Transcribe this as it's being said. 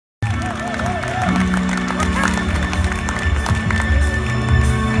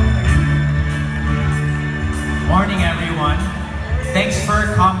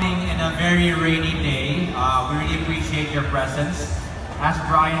very rainy day. We really appreciate your presence. As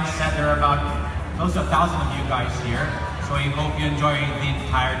Brian said, there are about close to 1,000 of you guys here, so I hope you enjoy the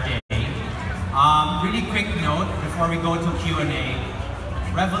entire day. Really quick note before we go to Q&A.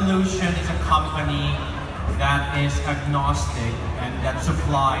 Revolution is a company that is agnostic and that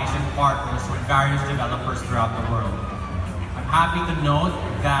supplies and partners with various developers throughout the world. I'm happy to note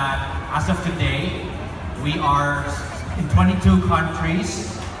that as of today, we are in 22 countries.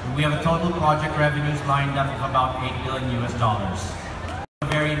 We have a total project revenues lined up of about $8 billion US. A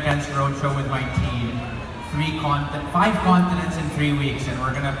very intense roadshow with my team. 5 continents in 3 weeks, and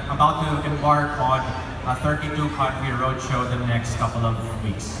we're about to embark on a 32-country roadshow the next couple of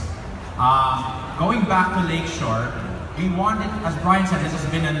weeks. Going back to Lakeshore, we wanted, as Brian said, this has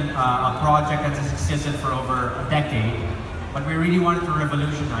been a project that has existed for over a decade, but we really wanted to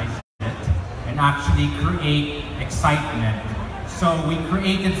revolutionize it and actually create excitement. So we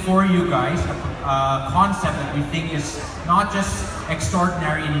created for you guys a concept that we think is not just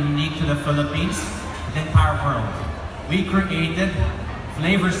extraordinary and unique to the Philippines, but the entire world. We created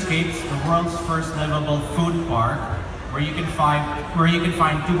Flavorscapes, the world's first livable food park, where you can find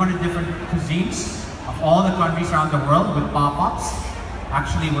 200 different cuisines of all the countries around the world with pop-ups.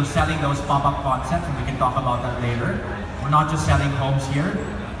 Actually, we're selling those pop-up concepts, and we can talk about that later. We're not just selling homes here.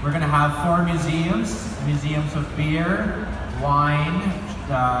 We're going to have 4 museums of beer, wine,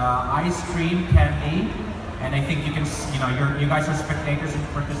 ice cream, candy, and I think you can, you guys are spectators and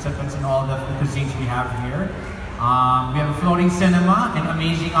participants in all the cuisines we have here. We have a floating cinema and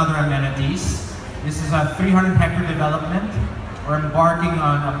amazing other amenities. This is a 300-hectare development. We're embarking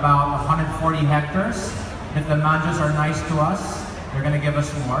on about 140 hectares. If the managers are nice to us, they're going to give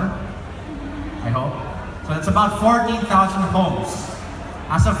us more, I hope. So that's about 14,000 homes.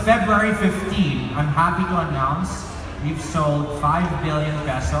 As of February 15, I'm happy to announce we've sold 5 billion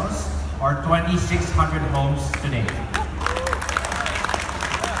pesos, or 2,600 homes today.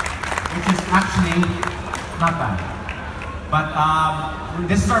 Which is actually not bad. But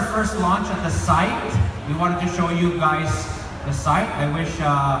this is our first launch at the site. We wanted to show you guys the site. I wish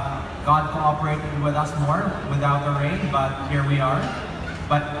God cooperated with us more without the rain, but here we are.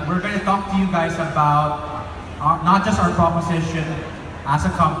 But we're going to talk to you guys about not just our proposition as a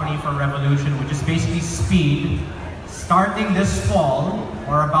company for Revolution, which is basically speed. Starting this fall,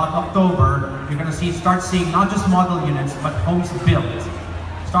 or about October, you're going to start seeing not just model units, but homes built.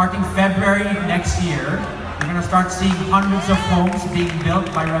 Starting February next year, you're going to start seeing hundreds of homes being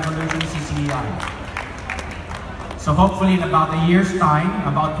built by Revolution CCEI. So hopefully in about a year's time,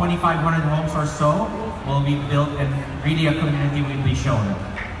 about 2,500 homes or so will be built, and really a community will be shown.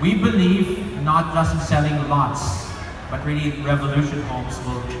 We believe not just in selling lots, but really Revolution Homes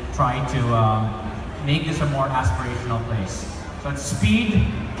will try to make this a more aspirational place. So it's speed,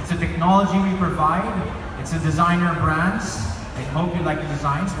 it's the technology we provide, it's the designer brands. I hope you like the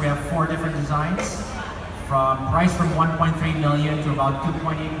designs. We have 4 different designs, priced from 1.3 million to about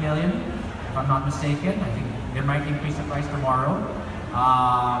 2.8 million, if I'm not mistaken. I think they might increase the price tomorrow.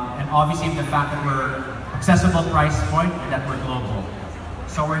 And obviously the fact that we're accessible price point and that we're global.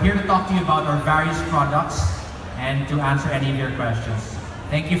 So we're here to talk to you about our various products and to answer any of your questions.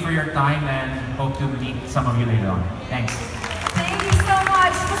 Thank you for your time, and hope to meet some of you later on. Thanks. Thank you so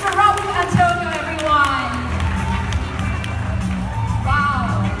much, Mr. Robbie Antonio, everyone.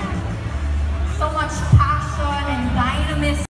 Wow. So much passion and dynamism.